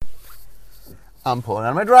I'm pulling out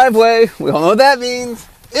of my driveway. We all know what that means.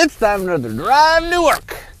 It's time for another drive to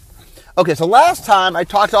work. Okay, so last time I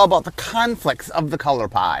talked all about the conflicts of the color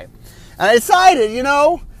pie. And I decided,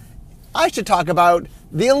 I should talk about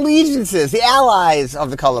the allegiances, the allies of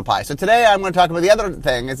the color pie. So today I'm going to talk about the other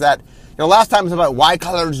thing is that, last time was about why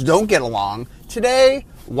colors don't get along. Today,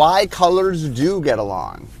 why colors do get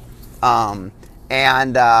along. I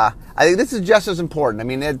think this is just as important. I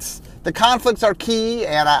mean, the conflicts are key,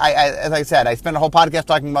 and as I said, I spent a whole podcast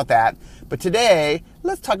talking about that. But today,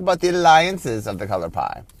 let's talk about the alliances of the color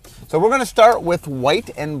pie. So we're going to start with white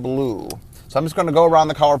and blue. So I'm just going to go around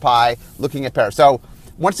the color pie looking at pairs. So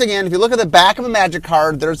once again, if you look at the back of a magic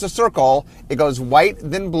card, there's a circle. It goes white,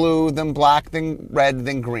 then blue, then black, then red,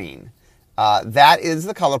 then green. That is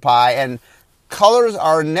the color pie, and colors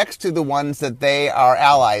are next to the ones that they are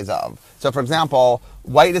allies of. So for example,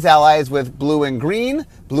 white is allies with blue and green,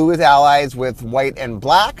 blue is allies with white and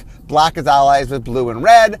black, black is allies with blue and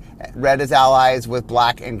red is allies with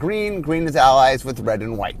black and green is allies with red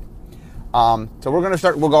and white. So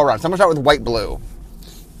we'll go around. So I'm going to start with white, blue.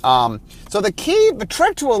 So the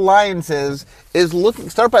trick to alliances is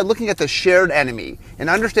start by looking at the shared enemy and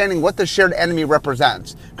understanding what the shared enemy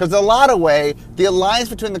represents. Because in a lot of way, the alliance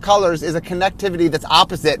between the colors is a connectivity that's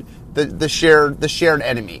opposite the shared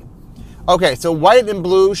enemy. Okay, so white and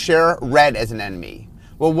blue share red as an enemy.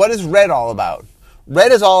 Well, what is red all about?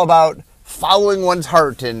 Red is all about following one's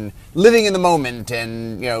heart and living in the moment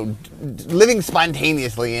and, living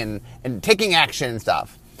spontaneously and taking action and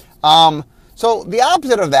stuff. So the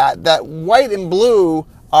opposite of that white and blue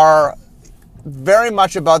are very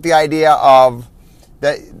much about the idea of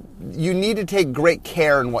that you need to take great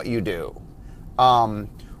care in what you do.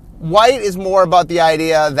 White is more about the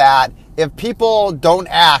idea that if people don't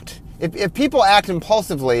act, if people act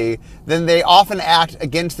impulsively, then they often act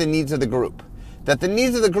against the needs of the group. That the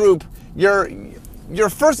needs of the group, your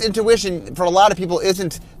first intuition for a lot of people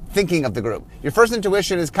isn't thinking of the group. Your first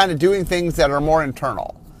intuition is kind of doing things that are more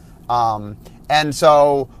internal. And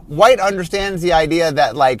so white understands the idea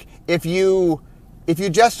that if you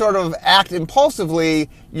just sort of act impulsively,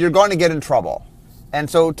 you're going to get in trouble. And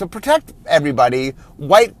so to protect everybody,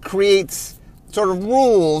 white creates sort of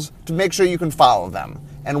rules to make sure you can follow them.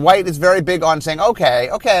 And white is very big on saying, okay,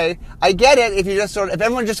 I get it. If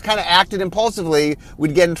everyone just kind of acted impulsively,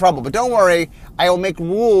 we'd get in trouble. But don't worry, I will make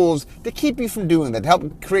rules to keep you from doing that, to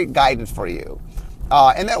help create guidance for you.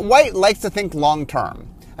 And that white likes to think long term.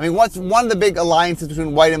 I mean, one of the big alliances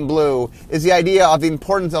between white and blue is the idea of the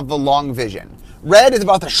importance of the long vision. Red is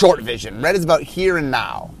about the short vision. Red is about here and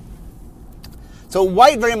now. So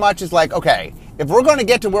white very much is okay, if we're going to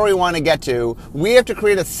get to where we want to get to, we have to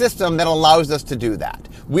create a system that allows us to do that.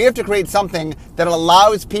 We have to create something that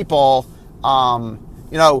allows people,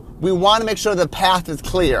 we want to make sure the path is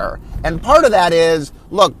clear. And part of that is,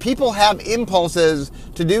 look, people have impulses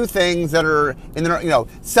to do things that are,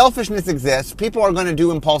 selfishness exists. People are going to do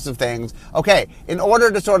impulsive things. Okay, in order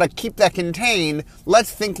to sort of keep that contained,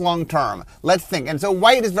 let's think long term. Let's think. And so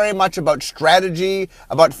white is very much about strategy,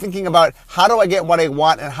 about thinking about how do I get what I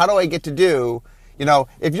want and how do I get to do.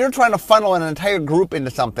 If you're trying to funnel an entire group into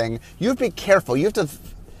something, you have to be careful. You have to,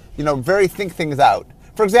 very think things out.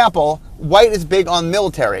 For example, white is big on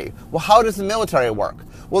military. Well, how does the military work?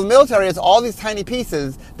 Well, the military has all these tiny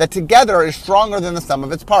pieces that together is stronger than the sum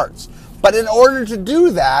of its parts. But in order to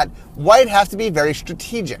do that, white has to be very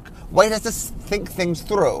strategic. White has to think things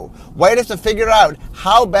through. White has to figure out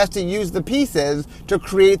how best to use the pieces to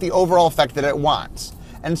create the overall effect that it wants.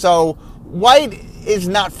 And so white is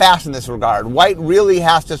not fast in this regard. White really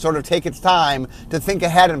has to sort of take its time to think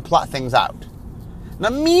ahead and plot things out. Now,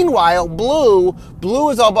 meanwhile, blue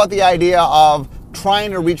is all about the idea of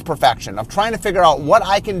trying to reach perfection, of trying to figure out what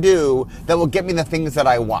I can do that will get me the things that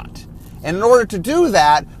I want. And in order to do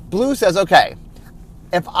that, blue says, okay,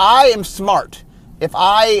 if I am smart, if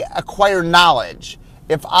I acquire knowledge,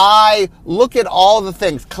 if I look at all the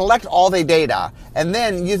things, collect all the data, and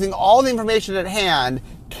then using all the information at hand,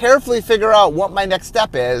 carefully figure out what my next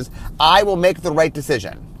step is, I will make the right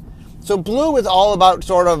decision. So blue is all about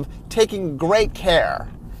sort of taking great care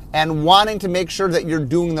and wanting to make sure that you're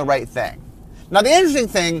doing the right thing. Now, the interesting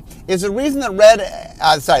thing is the reason that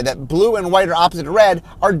that blue and white are opposite of red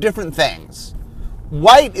are different things.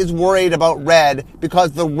 White is worried about red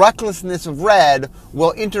because the recklessness of red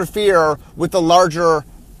will interfere with the larger,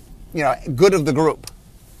 good of the group.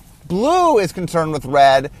 Blue is concerned with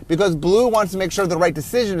red because blue wants to make sure the right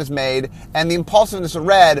decision is made, and the impulsiveness of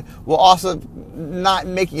red will also not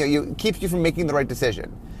make keeps you from making the right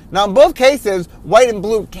decision. Now, in both cases, white and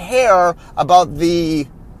blue care about the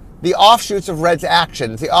offshoots of red's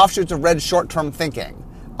actions, the offshoots of red's short-term thinking.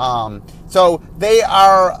 So they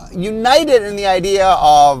are united in the idea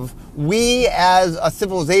of we as a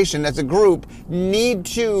civilization, as a group, need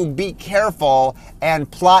to be careful and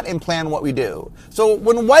plot and plan what we do. So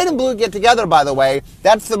when white and blue get together, by the way,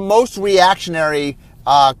 that's the most reactionary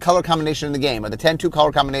color combination in the game. Of the 10-2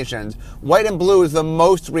 color combinations, white and blue is the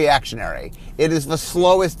most reactionary. It is the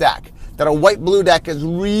slowest deck. That a white-blue deck is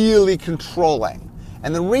really controlling.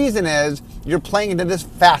 And the reason is you're playing into this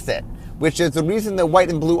facet, which is the reason that white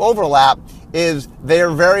and blue overlap is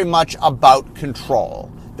they're very much about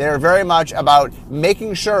control. They're very much about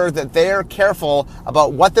making sure that they're careful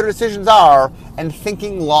about what their decisions are and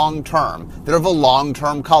thinking long-term. They're the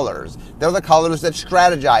long-term colors. They're the colors that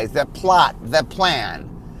strategize, that plot, that plan.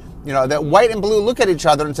 You know, that white and blue look at each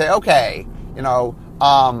other and say, okay, you know,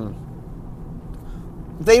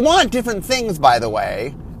 they want different things, by the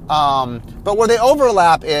way, but where they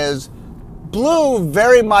overlap is blue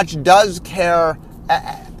very much does care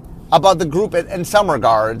about the group in some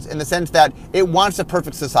regards, in the sense that it wants a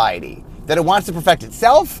perfect society, that it wants to perfect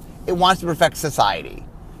itself, it wants to perfect society.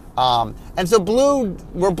 And so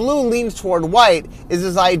where blue leans toward white is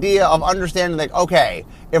this idea of understanding like, okay,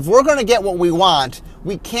 if we're going to get what we want,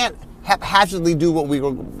 we can't haphazardly do what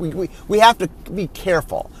we have to be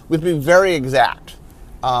careful. We have to be very exact.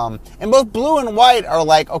 And both blue and white are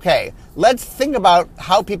like, okay, let's think about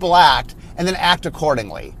how people act and then act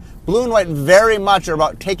accordingly. Blue and white very much are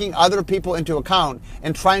about taking other people into account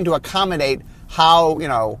and trying to accommodate how, you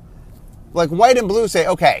know, like white and blue say,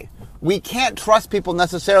 okay, we can't trust people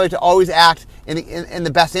necessarily to always act in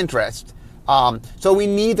the best interest. So we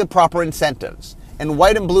need the proper incentives. And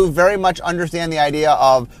white and blue very much understand the idea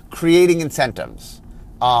of creating incentives.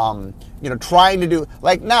 You know, trying to do,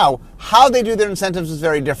 like now, how they do their incentives is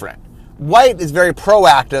very different. White is very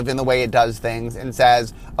proactive in the way it does things and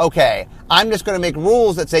says, okay, I'm just going to make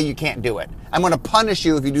rules that say you can't do it. I'm going to punish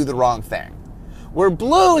you if you do the wrong thing. Where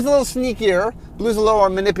blue is a little sneakier, blue's a little more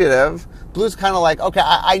manipulative, blue's kind of like, okay,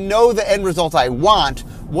 I know the end result I want.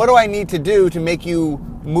 What do I need to do to make you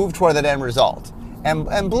move toward that end result?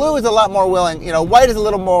 And blue is a lot more willing, you know, white is a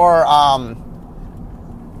little more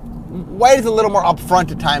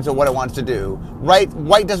upfront at times of what it wants to do.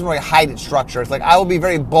 White doesn't really hide its structure. It's like, I will be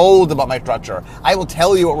very bold about my structure. I will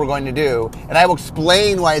tell you what we're going to do, and I will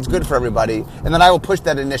explain why it's good for everybody, and then I will push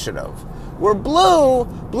that initiative. Where blue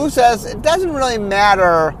says it doesn't really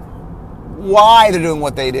matter why they're doing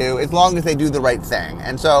what they do, as long as they do the right thing.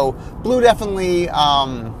 And so blue definitely,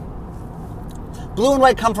 blue and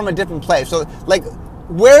white come from a different place. So like,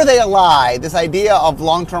 where they ally, this idea of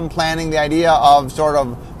long-term planning, the idea of sort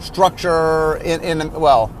of structure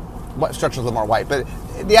what structure is a little more white, but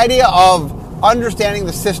the idea of understanding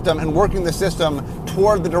the system and working the system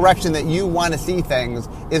toward the direction that you want to see things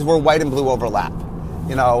is where white and blue overlap.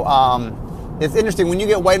 You know, it's interesting, when you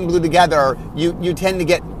get white and blue together, you tend to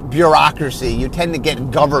get bureaucracy, you tend to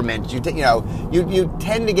get government, you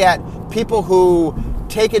tend to get people who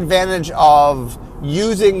take advantage of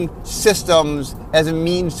using systems as a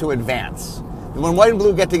means to advance. And when white and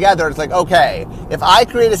blue get together, it's like, okay, if I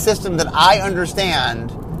create a system that I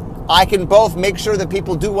understand, I can both make sure that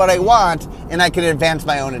people do what I want, and I can advance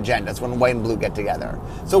my own agendas when white and blue get together.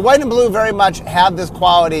 So white and blue very much have this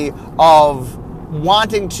quality of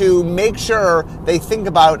wanting to make sure they think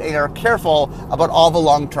about and are careful about all the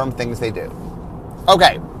long-term things they do.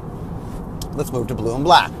 Okay, let's move to blue and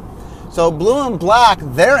black. So blue and black,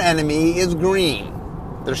 their enemy is green.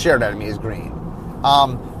 Their shared enemy is green.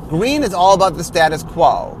 Green is all about the status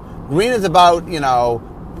quo. Green is about, you know,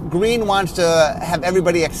 green wants to have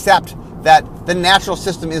everybody accept that the natural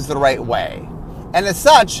system is the right way. And as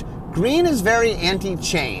such, green is very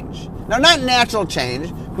anti-change. Now, not natural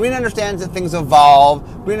change. Green understands that things evolve.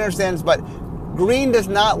 Green understands, but green does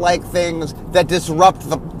not like things that disrupt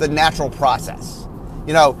the natural process.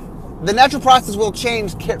 You know, the natural process will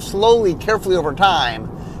change slowly, carefully over time,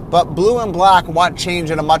 but blue and black want change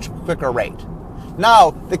at a much quicker rate.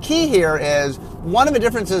 Now, the key here is one of the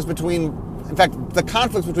differences between, in fact, the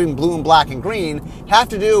conflicts between blue and black and green have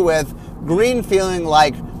to do with green feeling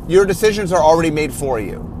like your decisions are already made for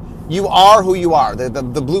you. You are who you are. The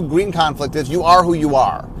blue-green conflict is you are who you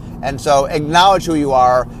are. And so acknowledge who you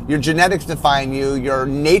are. Your genetics define you. Your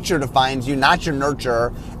nature defines you, not your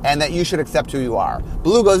nurture, and that you should accept who you are.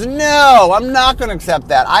 Blue goes, no, I'm not going to accept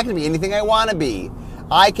that. I can be anything I want to be.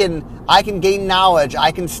 I can gain knowledge.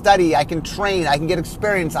 I can study. I can train. I can get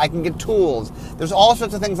experience. I can get tools. There's all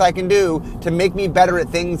sorts of things I can do to make me better at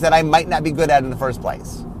things that I might not be good at in the first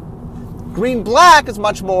place. Green-black is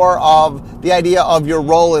much more of the idea of your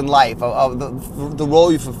role in life, of the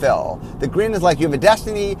role you fulfill. The green is like you have a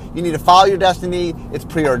destiny, you need to follow your destiny, it's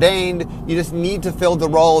preordained, you just need to fill the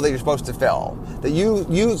role that you're supposed to fill. That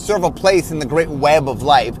you serve a place in the great web of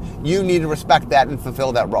life, you need to respect that and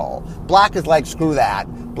fulfill that role. Black is like, screw that.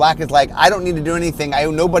 Black is like, I don't need to do anything, I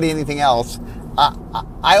owe nobody anything else,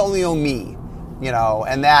 I only owe me.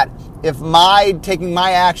 And that if taking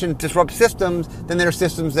my action disrupts systems, then there are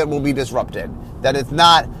systems that will be disrupted. That it's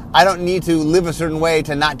not, I don't need to live a certain way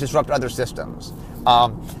to not disrupt other systems.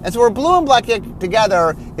 And so where blue and black get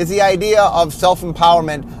together is the idea of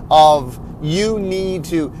self-empowerment, of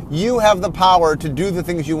you have the power to do the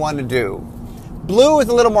things you want to do. Blue is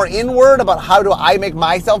a little more inward about how do I make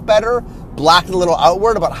myself better. Black is a little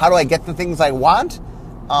outward about how do I get the things I want.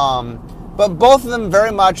 But both of them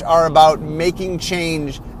very much are about making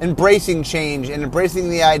change, embracing change, and embracing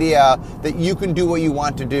the idea that you can do what you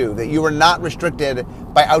want to do, that you are not restricted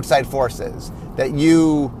by outside forces, that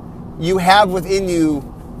you have within you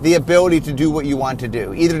the ability to do what you want to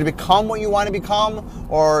do, either to become what you want to become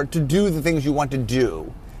or to do the things you want to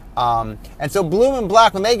do. And so blue and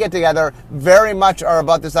black, when they get together, very much are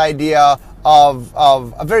about this idea of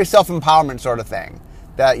a very self-empowerment sort of thing.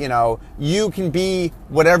 That, you can be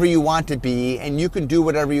whatever you want to be and you can do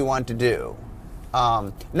whatever you want to do.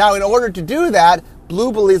 Now, in order to do that,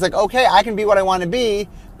 blue believes like, okay, I can be what I want to be,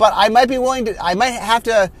 but I might have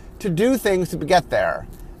to do things to get there.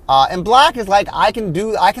 And black is like, I can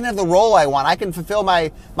have the role I want. I can fulfill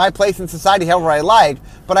my place in society however I like,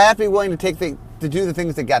 but I have to be willing to do the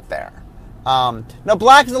things to get there. Now,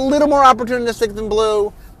 black is a little more opportunistic than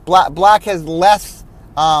blue. Black has less,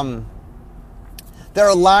 there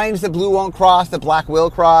are lines that blue won't cross that black will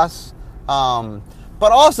cross. But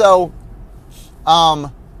also,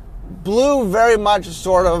 blue very much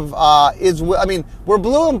sort of where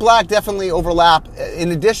blue and black definitely overlap,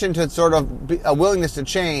 in addition to sort of a willingness to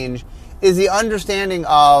change, is the understanding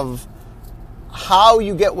of how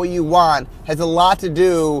you get what you want has a lot to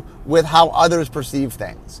do with how others perceive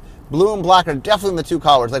things. Blue and black are definitely the two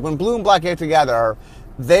colors. Like when blue and black get together,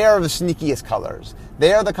 they are the sneakiest colors.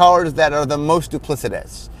 They are the colors that are the most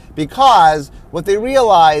duplicitous. Because what they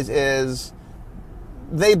realize is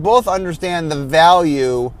they both understand the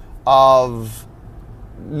value of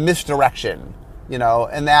misdirection,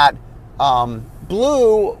 and that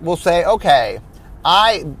blue will say, okay,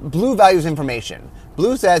 blue values information.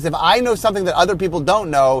 Blue says, if I know something that other people don't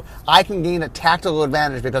know, I can gain a tactical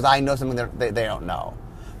advantage because I know something that they don't know.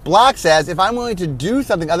 Black says, if I'm willing to do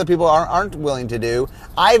something other people aren't willing to do,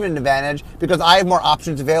 I have an advantage because I have more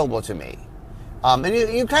options available to me. And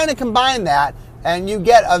you kind of combine that, and you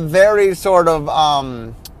get a very sort of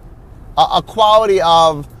a quality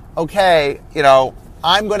of, okay,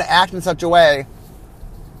 I'm going to act in such a way.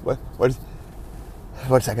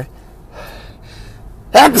 One second.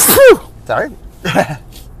 Sorry.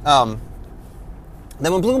 Then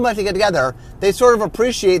when blue and black get together, they sort of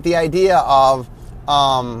appreciate the idea of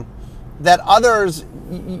that others,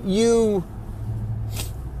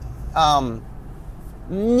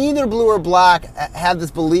 neither blue or black have this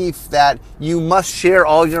belief that you must share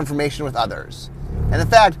all your information with others. And in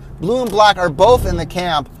fact, blue and black are both in the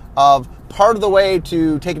camp of part of the way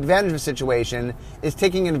to take advantage of a situation is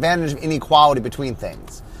taking advantage of inequality between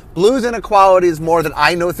things. Blue's inequality is more that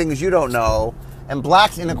I know things you don't know, and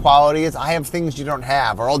black's inequality is I have things you don't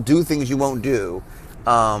have, or I'll do things you won't do.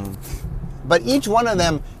 But each one of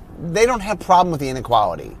them, they don't have problem with the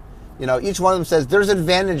inequality. Each one of them says there's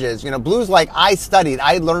advantages. Blue's like, I studied,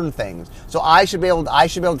 I learned things, so I should be able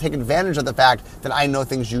to take advantage of the fact that I know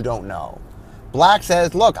things you don't know. Black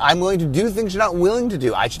says, look, I'm willing to do things you're not willing to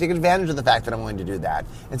do. I should take advantage of the fact that I'm willing to do that.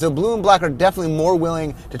 And so blue and black are definitely more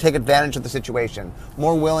willing to take advantage of the situation.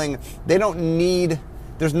 More willing.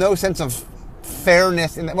 There's no sense of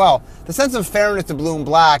fairness the sense of fairness to blue and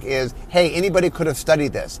black is, hey, anybody could have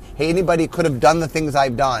studied this. Hey, anybody could have done the things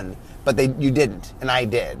I've done, but you didn't, and I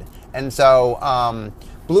did. And so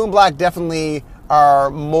blue and black definitely are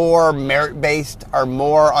more merit-based, are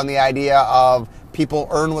more on the idea of people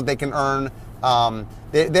earn what they can earn.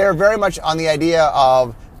 They're very much on the idea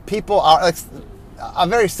of people are a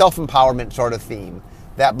very self-empowerment sort of theme.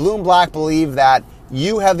 That blue and black believe that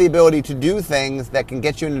you have the ability to do things that can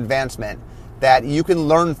get you an advancement, that you can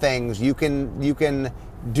learn things, you can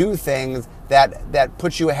do things that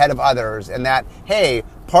puts you ahead of others, and that, hey,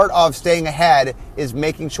 part of staying ahead is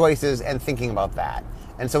making choices and thinking about that.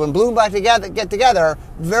 And so when blue and black get together,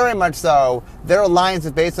 very much so, their alliance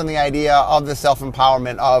is based on the idea of the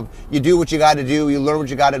self-empowerment of you do what you got to do, you learn what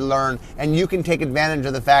you got to learn, and you can take advantage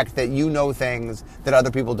of the fact that you know things that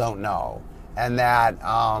other people don't know. And that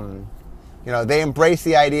They embrace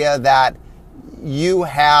the idea that you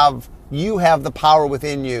have the power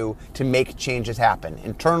within you to make changes happen.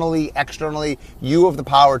 Internally, externally, you have the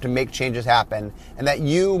power to make changes happen, and that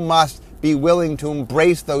you must be willing to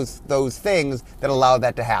embrace those things that allow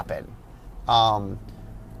that to happen.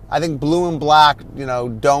 I think blue and black,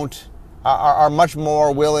 are much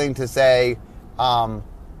more willing to say,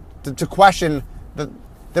 to question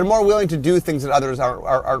they're more willing to do things that others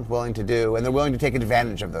aren't willing to do, and they're willing to take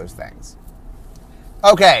advantage of those things.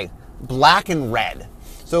 Okay, black and red.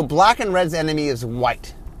 So black and red's enemy is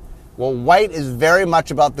white. Well, white is very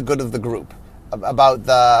much about the good of the group, about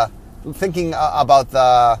thinking about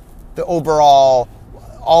the overall,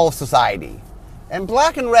 all of society. And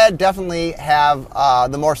black and red definitely have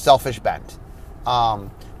the more selfish bent.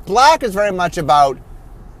 Black is very much about,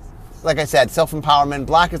 like I said, self-empowerment.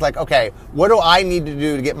 Black is like, okay, what do I need to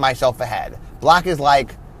do to get myself ahead? Black is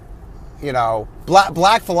like,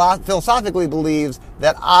 black philosophically believes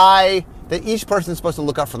that each person is supposed to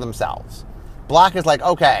look out for themselves. Black is like,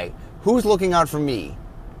 okay, who's looking out for me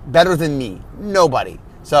better than me? Nobody.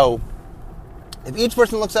 So if each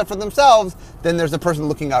person looks out for themselves, then there's a person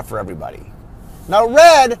looking out for everybody. Now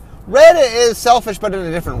red is selfish, but in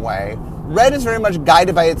a different way. Red is very much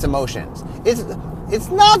guided by its emotions. It's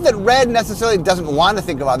not that red necessarily doesn't want to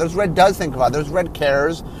think of others. Red does think of others. Red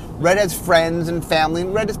cares. Red has friends and family.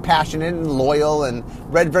 And red is passionate and loyal. And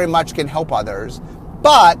red very much can help others.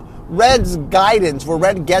 But red's guidance, where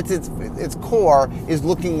red gets its core, is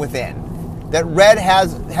looking within. That red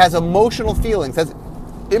has emotional feelings, has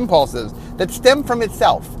impulses that stem from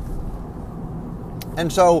itself. And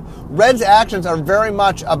so red's actions are very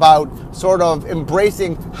much about sort of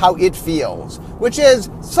embracing how it feels, which is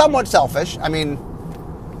somewhat selfish. I mean,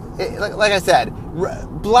 like I said,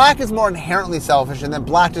 black is more inherently selfish, and then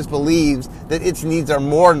black just believes that its needs are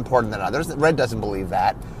more important than others. Red doesn't believe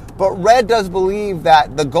that. But red does believe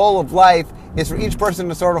that the goal of life is for each person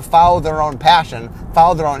to sort of follow their own passion,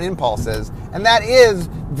 follow their own impulses. And that is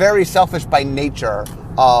very selfish by nature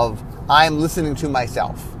of, I'm listening to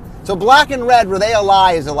myself. So black and red, where they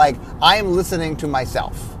ally, is like, I am listening to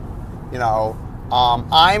myself.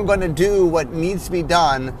 I'm going to do what needs to be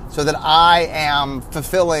done so that I am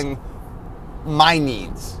fulfilling my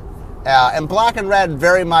needs. And black and red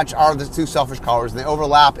very much are the two selfish colors, and they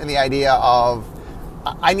overlap in the idea of,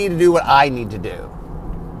 I need to do what I need to do.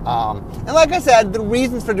 And like I said, the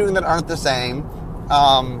reasons for doing that aren't the same.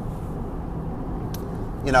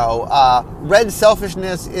 Red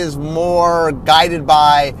selfishness is more guided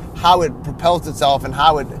by how it propels itself and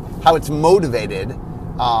how it's motivated.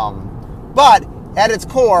 But at its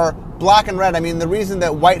core, black and red, the reason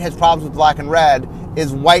that white has problems with black and red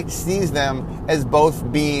is white sees them as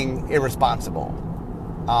both being irresponsible.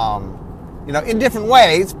 In different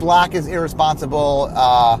ways. Black is irresponsible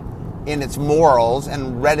in its morals,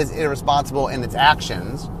 and red is irresponsible in its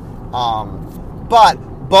actions. But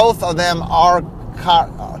both of them are,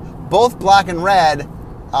 both black and red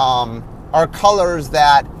are colors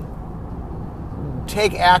that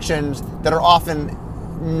take actions that are often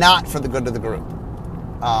not for the good of the group.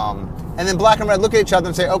 And then black and red look at each other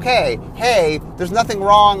and say, okay, hey, there's nothing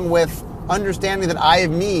wrong with understanding that I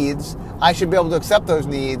have needs. I should be able to accept those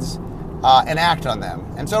needs and act on them.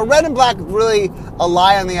 And so red and black really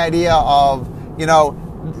ally on the idea of,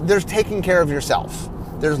 there's taking care of yourself.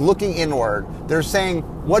 There's looking inward. There's saying,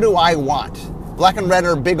 what do I want? Black and red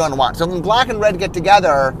are big on want. So when black and red get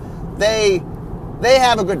together, they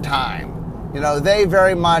have a good time. They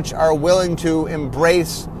very much are willing to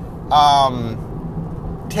embrace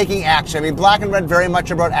taking action. Black and red very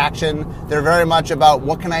much about action. They're very much about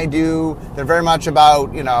what can I do. They're very much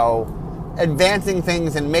about, advancing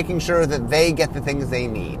things and making sure that they get the things they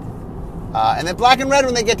need. And then black and red,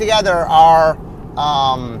 when they get together, are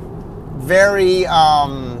very,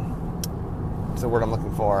 what's the word I'm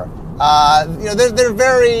looking for? They're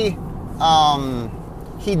very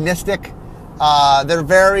hedonistic. They're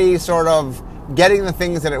very sort of getting the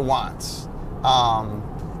things that it wants.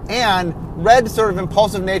 And red's sort of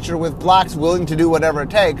impulsive nature with black's willing to do whatever it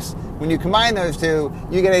takes. When you combine those two,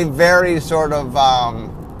 you get a very sort of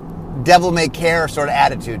devil-may-care sort of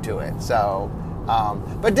attitude to it. So,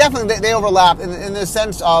 but definitely they overlap in the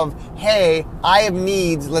sense of, hey, I have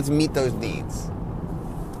needs, let's meet those needs.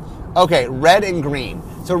 Okay, red and green.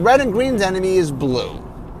 So red and green's enemy is blue.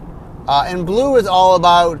 And blue is all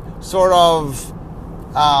about sort of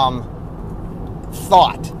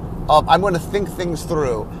thought of, I'm going to think things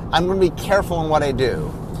through. I'm going to be careful in what I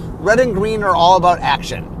do. Red and green are all about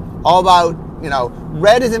action. All about,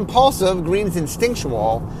 red is impulsive, green is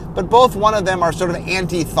instinctual, but both one of them are sort of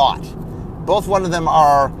anti-thought. Both one of them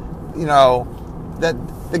are,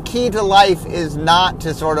 that the key to life is not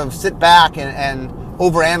to sort of sit back and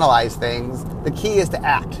overanalyze things. The key is to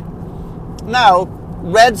act. Now,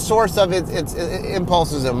 red's source of its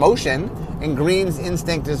impulse is emotion, and green's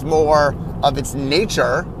instinct is more of its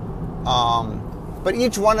nature. But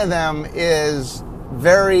each one of them is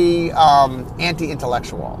very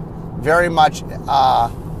anti-intellectual, very much,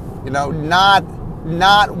 not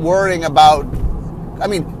worrying about. I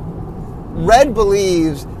mean, red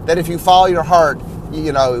believes that if you follow your heart,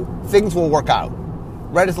 things will work out.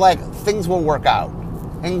 Red is like, things will work out.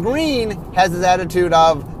 And green has this attitude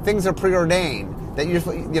of things are preordained. That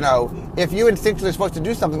if you instinctively are supposed to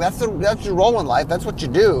do something, that's your role in life. That's what you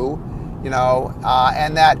do,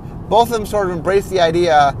 and that both of them sort of embrace the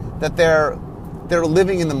idea that they're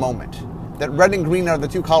living in the moment. That red and green are the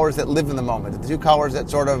two colors that live in the moment. The two colors that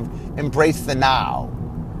sort of embrace the now.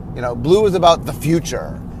 Blue is about the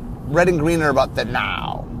future. Red and green are about the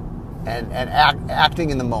now, and acting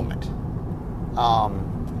in the moment.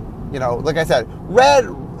 Like I said, red.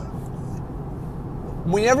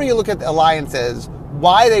 Whenever you look at the alliances,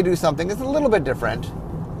 why they do something is a little bit different.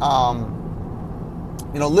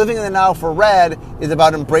 Living in the now for red is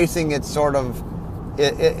about embracing its sort of,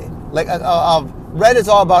 red is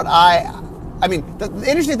all about the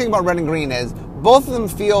interesting thing about red and green is both of them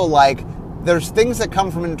feel like there's things that come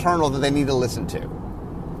from internal that they need to listen to.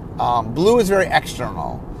 Blue is very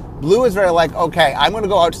external. Blue is very like, okay, I'm going to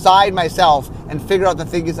go outside myself and figure out the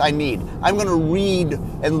things I need. I'm going to read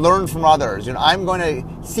and learn from others. I'm going to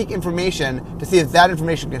seek information to see if that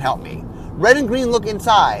information can help me. Red and green look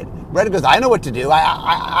inside. Red goes, I know what to do.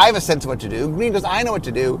 I have a sense of what to do. Green goes, I know what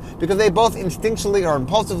to do, because they both instinctually or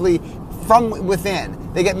impulsively from within.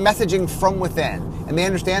 They get messaging from within, and they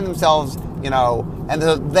understand themselves, and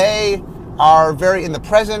they are very in the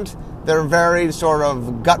present. They're very sort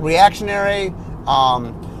of gut reactionary.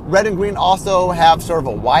 Red and green also have sort of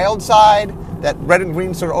a wild side, that red and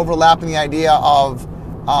green sort of overlap in the idea of,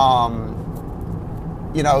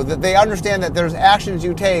 that they understand that there's actions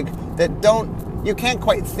you take that you can't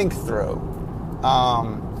quite think through.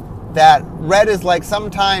 That red is like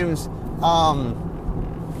sometimes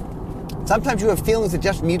you have feelings that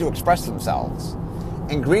just need to express themselves.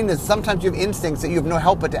 And green is sometimes you have instincts that you have no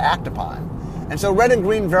help but to act upon. And so red and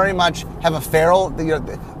green very much have a feral, they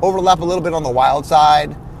overlap a little bit on the wild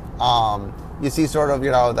side. You see sort of,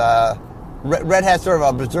 the red has sort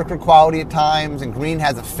of a berserker quality at times, and green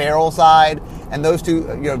has a feral side, and those two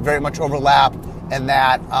very much overlap in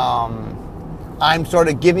that I'm sort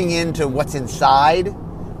of giving in to what's inside.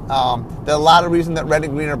 A lot of reason that red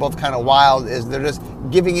and green are both kind of wild is they're just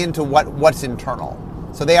giving in to what's internal.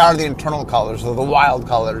 So they are the internal colors, or the wild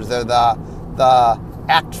colors. They're the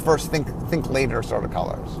act first, think later sort of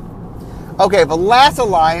colors. Okay, the last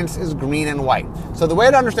alliance is green and white. So the way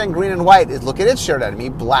to understand green and white is look at its shared enemy,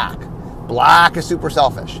 black. Black is super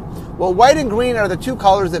selfish. Well, white and green are the two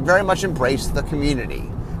colors that very much embrace the community,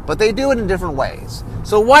 but they do it in different ways.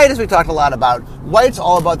 So white, as we talked a lot about, white's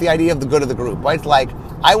all about the idea of the good of the group. White's like,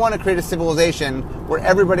 I want to create a civilization where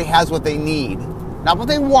everybody has what they need. Not what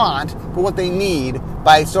they want, but what they need,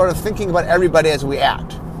 by sort of thinking about everybody as we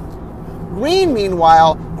act. Green,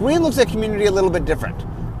 meanwhile, green looks at community a little bit different.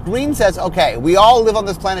 Green says, okay, we all live on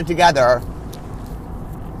this planet together.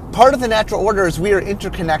 Part of the natural order is we are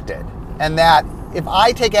interconnected, and that if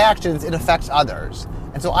I take actions, it affects others.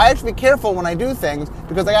 And so I have to be careful when I do things,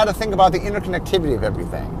 because I got to think about the interconnectivity of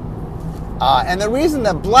everything. And the reason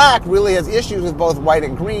that black really has issues with both white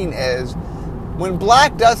and green is when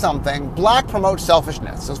black does something, black promotes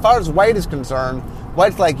selfishness. So as far as white is concerned,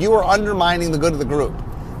 white's like, you are undermining the good of the group.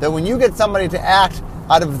 That when you get somebody to act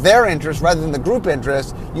out of their interest rather than the group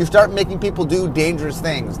interest, you start making people do dangerous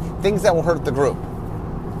things that will hurt the group.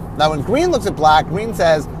 Now when green looks at black, green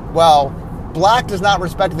says, well, black does not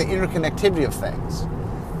respect the interconnectivity of things.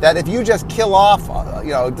 That if you just kill off,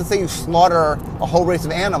 let's say you slaughter a whole race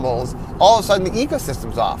of animals, all of a sudden the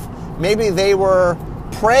ecosystem's off. Maybe they were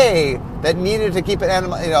prey that needed to keep an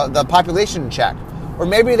animal, the population in check. Or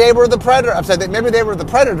maybe they were the predator, maybe they were the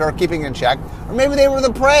predator keeping in check. Or maybe they were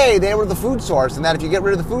the prey, they were the food source, and that if you get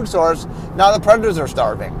rid of the food source, now the predators are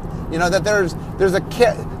starving. That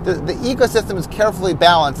the ecosystem is carefully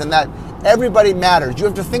balanced, and that everybody matters. You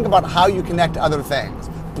have to think about how you connect to other things.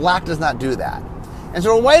 Black does not do that. And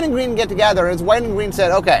so when white and green get together, and white and green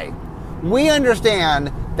said, okay, we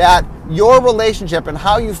understand that your relationship and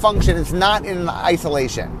how you function is not in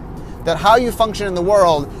isolation. That how you function in the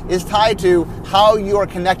world is tied to how you are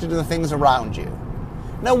connected to the things around you.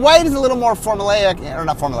 Now, white is a little more formulaic, or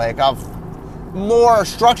not formulaic, more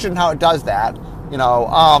structured in how it does that,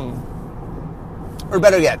 or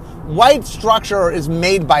better yet, white structure is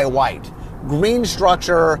made by white. green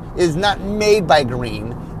structure is not made by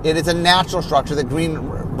green. It is a natural structure that green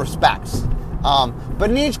respects. But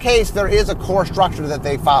in each case, there is a core structure that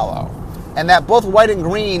they follow. And that both white and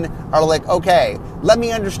green are like, okay, let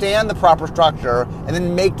me understand the proper structure and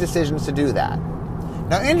then make decisions to do that.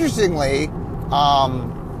 Now, interestingly,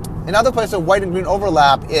 another place that white and green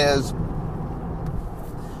overlap is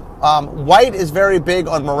white is very big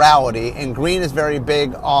on morality and green is very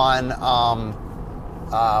big on,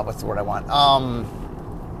 what's the word I want?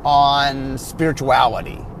 On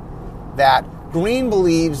spirituality. That green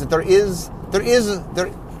believes that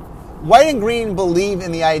white and green believe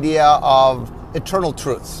in the idea of eternal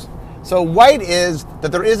truths. So white is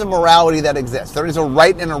that there is a morality that exists. There is a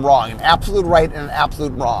right and a wrong, an absolute right and an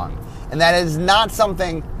absolute wrong. And that is not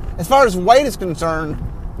something, as far as white is concerned,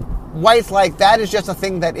 white's like, that is just a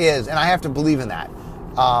thing that is, and I have to believe in that.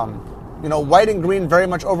 White and green very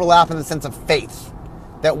much overlap in the sense of faith.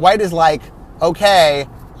 That white is like, okay,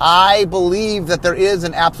 I believe that there is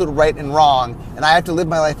an absolute right and wrong, and I have to live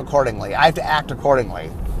my life accordingly. I have to act accordingly.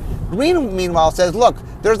 Green, meanwhile, says, look,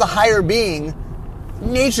 there's a higher being,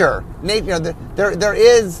 nature. There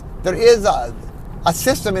is a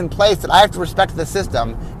system in place that I have to respect the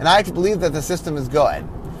system, and I have to believe that the system is good.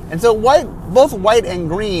 And so both white and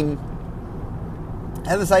green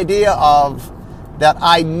have this idea of that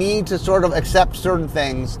I need to sort of accept certain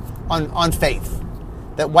things on faith.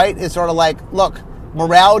 That white is sort of like, look,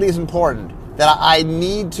 morality is important. That I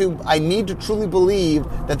need to truly believe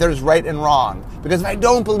that there's right and wrong. Because if I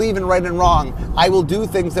don't believe in right and wrong, I will do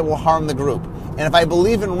things that will harm the group. And if I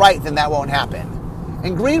believe in right, then that won't happen.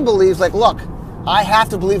 And green believes like, look, I have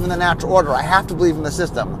to believe in the natural order. I have to believe in the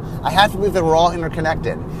system. I have to believe that we're all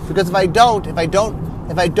interconnected. Because if I don't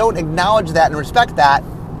acknowledge that and respect that,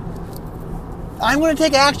 I'm going to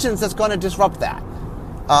take actions that's going to disrupt that.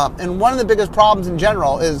 And one of the biggest problems in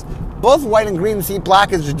general is both white and green see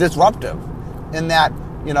black as disruptive. In that,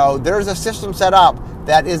 there's a system set up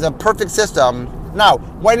that is a perfect system. Now,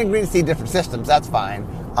 white and green see different systems, that's fine.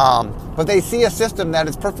 But they see a system that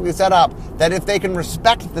is perfectly set up, that if they can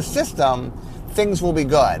respect the system, things will be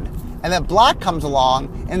good. And that black comes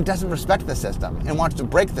along and doesn't respect the system and wants to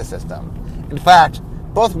break the system. In fact,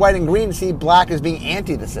 both white and green see black as being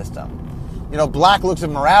anti the system. Black looks at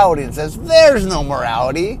morality and says, there's no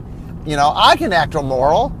morality. I can act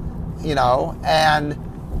immoral, and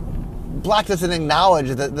black doesn't acknowledge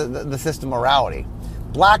the system morality.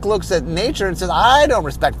 Black looks at nature and says, I don't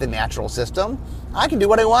respect the natural system. I can do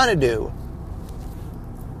what I want to do.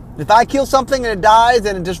 If I kill something and it dies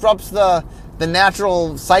and it disrupts the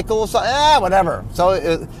natural cycle, whatever. So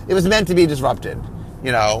it was meant to be disrupted.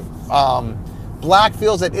 Black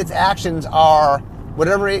feels that its actions are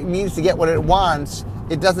whatever it needs to get what it wants.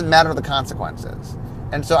 It doesn't matter the consequences.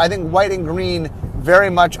 And so I think white and green very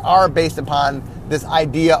much are based upon this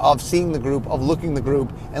idea of seeing the group, of looking the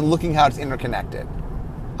group, and looking how it's interconnected.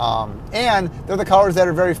 And they're the colors that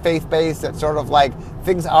are very faith-based, that sort of like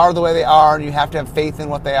things are the way they are, and you have to have faith in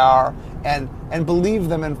what they are, and believe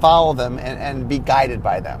them and follow them and be guided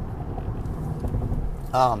by them.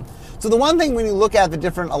 So the one thing when you look at the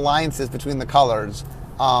different alliances between the colors,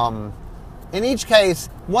 in each case,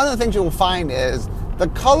 one of the things you will find is the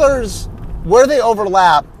colors, where they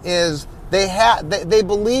overlap is they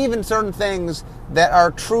believe in certain things that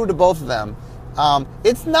are true to both of them.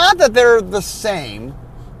 It's not that they're the same.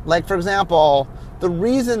 Like, for example, the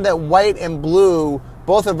reason that white and blue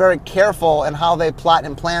both are very careful in how they plot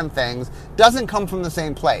and plan things doesn't come from the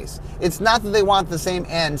same place. It's not that they want the same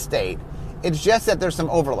end state. It's just that there's some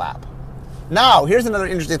overlap. Now, here's another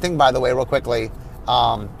interesting thing, by the way, real quickly.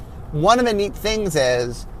 One of the neat things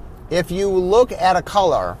is, if you look at a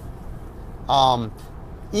color,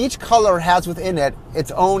 each color has within it its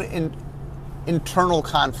own internal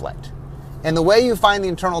conflict. And the way you find the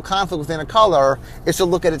internal conflict within a color is to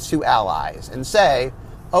look at its two allies and say,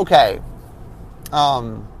 okay,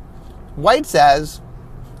 white says,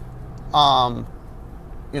 on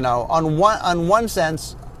one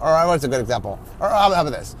sense, or what's a good example? Or how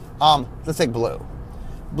about this? Let's take blue.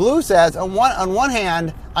 Blue says, on one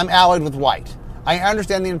hand, I'm allied with white. I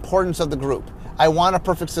understand the importance of the group. I want a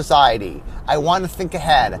perfect society. I want to think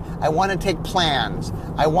ahead. I want to take plans.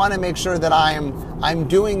 I want to make sure that I'm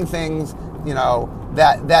doing things,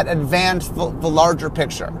 that advance the larger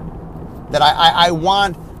picture. That I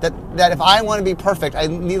want that if I want to be perfect, I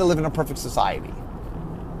need to live in a perfect society.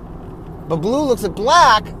 But blue looks at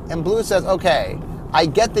black, and blue says, okay, I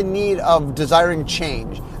get the need of desiring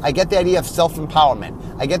change. I get the idea of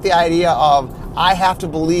self-empowerment. I get the idea of I have to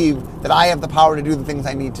believe that I have the power to do the things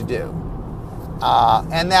I need to do.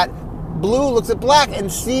 And that blue looks at black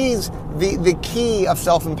and sees the key of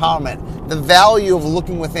self-empowerment, the value of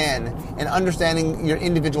looking within and understanding your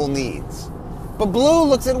individual needs. But blue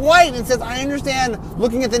looks at white and says, I understand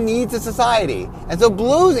looking at the needs of society. And so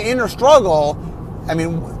blue's inner struggle,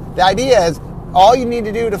 the idea is all you need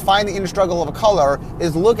to do to find the inner struggle of a color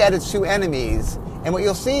is look at its two enemies. And what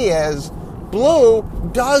you'll see is blue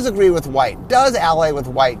does agree with white, does ally with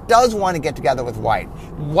white, does want to get together with white.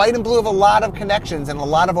 White and blue have a lot of connections and a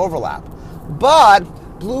lot of overlap. But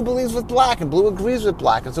blue believes with black and blue agrees with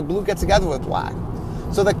black, and so blue gets together with black.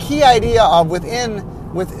 So the key idea of in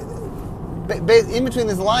between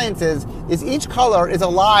these alliances is each color is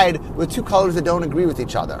allied with two colors that don't agree with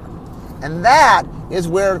each other. And that is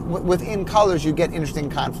where within colors you get interesting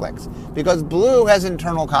conflicts, because blue has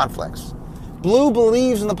internal conflicts. Blue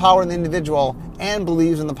believes in the power of the individual and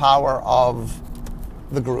believes in the power of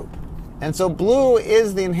the group. And so blue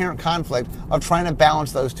is the inherent conflict of trying to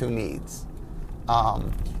balance those two needs.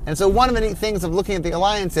 And so one of the neat things of looking at the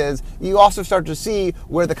alliances, you also start to see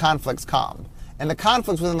where the conflicts come. And the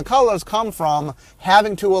conflicts within the colors come from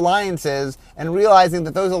having two alliances and realizing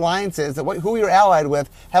that those alliances, who you're allied with,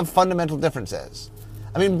 have fundamental differences.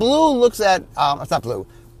 Blue looks at, it's not blue,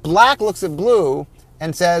 black looks at blue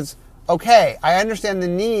and says, okay, I understand the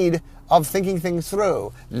need of thinking things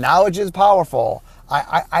through. Knowledge is powerful.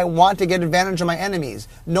 I want to get advantage of my enemies.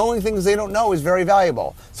 Knowing things they don't know is very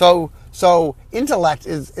valuable. So intellect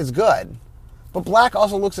is good. But black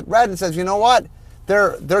also looks at red and says, you know what?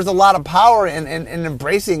 There's a lot of power in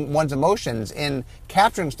embracing one's emotions, in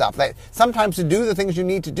capturing stuff. That sometimes to do the things you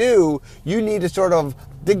need to do, you need to sort of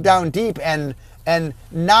dig down deep and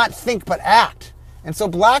not think but act. And so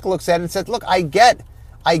black looks at it and says, look, I get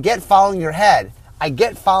following your head. I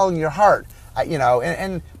get following your heart.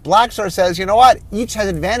 And black sort of says, you know what? Each has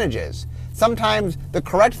advantages. Sometimes the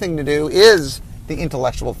correct thing to do is the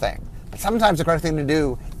intellectual thing. But sometimes the correct thing to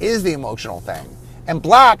do is the emotional thing. And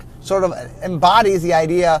black sort of embodies the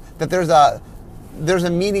idea that there's a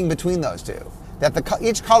meeting between those two. That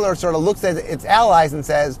each color sort of looks at its allies and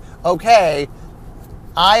says, okay,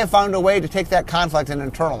 I have found a way to take that conflict and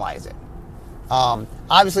internalize it.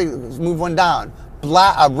 Obviously, let's move one down.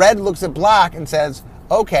 Red looks at black and says,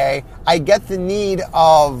 okay, I get the need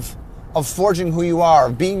of forging who you are,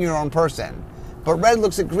 of being your own person. But red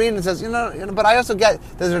looks at green and says, but I also get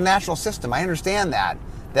there's a natural system. I understand that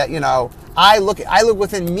I look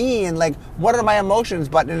within me and what are my emotions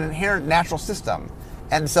but an inherent natural system.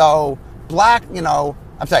 And so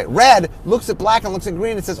red looks at black and looks at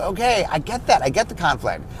green and says, okay, I get that. I get the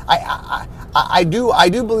conflict. I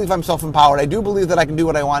do believe I'm self-empowered. I do believe that I can do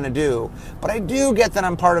what I want to do. But I do get that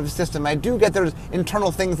I'm part of a system. I do get there's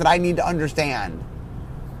internal things that I need to understand.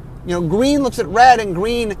 Green looks at red, and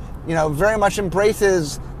green, very much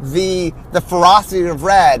embraces the ferocity of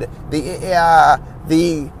red,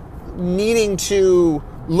 the needing to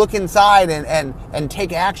look inside and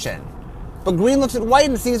take action. But green looks at white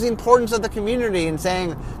and sees the importance of the community and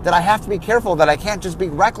saying that I have to be careful, that I can't just be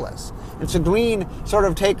reckless. And so green sort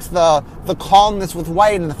of takes the calmness with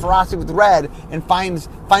white and the ferocity with red and finds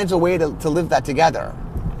a way to live that together.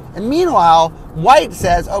 And meanwhile, white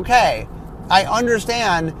says, okay, I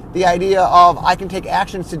understand the idea of I can take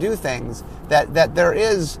actions to do things, that there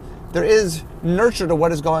is nurture to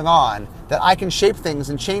what is going on, that I can shape things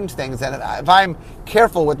and change things, and if I'm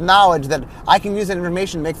careful with knowledge, that I can use that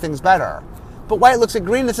information to make things better. But white looks at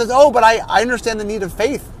green and says, oh, but I understand the need of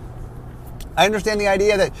faith. I understand the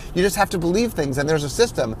idea that you just have to believe things, and there's a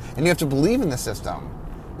system, and you have to believe in the system.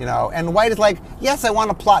 And white is like, yes, I want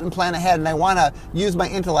to plot and plan ahead, and I want to use my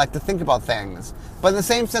intellect to think about things. But in the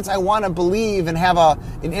same sense, I want to believe and have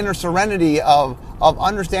an inner serenity of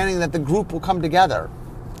understanding that the group will come together.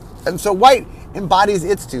 And so white embodies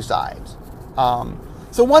its two sides.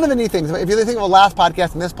 So one of the neat things, if you think of a last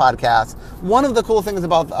podcast and this podcast, one of the cool things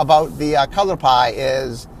about the color pie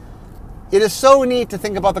is it is so neat to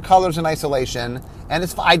think about the colors in isolation.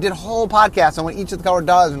 And I did a whole podcast on what each of the color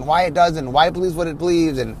does and why it does and why it believes what it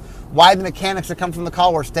believes and why the mechanics that come from the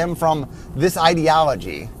color stem from this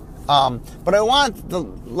ideology. But I want the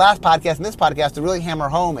last podcast and this podcast to really hammer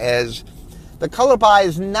home is the color pie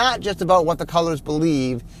is not just about what the colors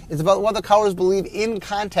believe. It's about what the colors believe in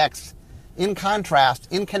context, in contrast,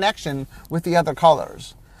 in connection with the other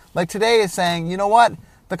colors. Like today is saying, you know what?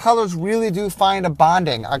 The colors really do find a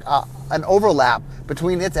bonding, an overlap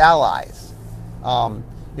between its allies.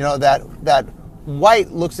 That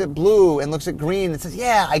white looks at blue and looks at green and says,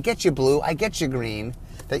 yeah, I get you blue, I get you green.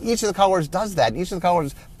 That each of the colors does that, and each of the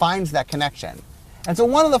colors finds that connection. And so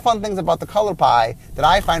one of the fun things about the color pie that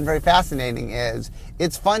I find very fascinating is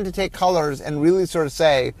it's fun to take colors and really sort of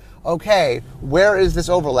say, okay, where is this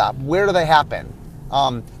overlap? Where do they happen?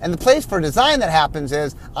 And the place for design that happens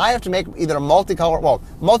is I have to make either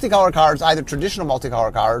multicolor cards, either traditional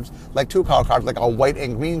multicolor cards, like 2-color cards, like a white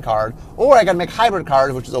and green card, or I got to make hybrid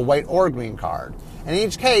cards, which is a white or green card. And in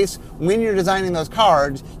each case, when you're designing those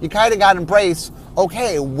cards, you kind of got to embrace,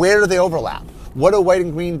 okay, where do they overlap? What do white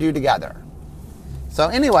and green do together? So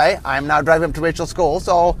anyway, I'm now driving up to Rachel's school.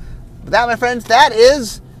 So that, my friends, that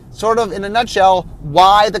is sort of, in a nutshell,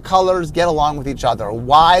 why the colors get along with each other,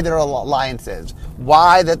 why there are alliances,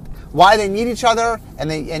 why they need each other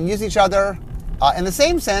and use each other. In the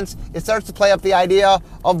same sense, it starts to play up the idea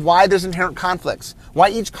of why there's inherent conflicts, why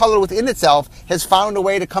each color within itself has found a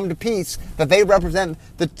way to come to peace, that they represent,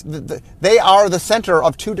 they are the center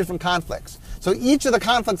of two different conflicts. So each of the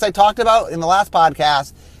conflicts I talked about in the last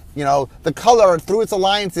podcast, the color through its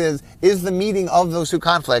alliances is the meeting of those two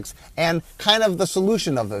conflicts and kind of the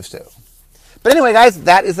solution of those two. But anyway, guys,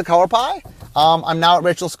 that is the color pie. I'm now at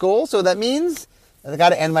Rachel's school, so that means I got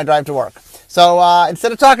to end my drive to work. So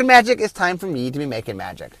instead of talking magic, it's time for me to be making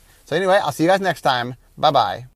magic. So anyway, I'll see you guys next time. Bye-bye.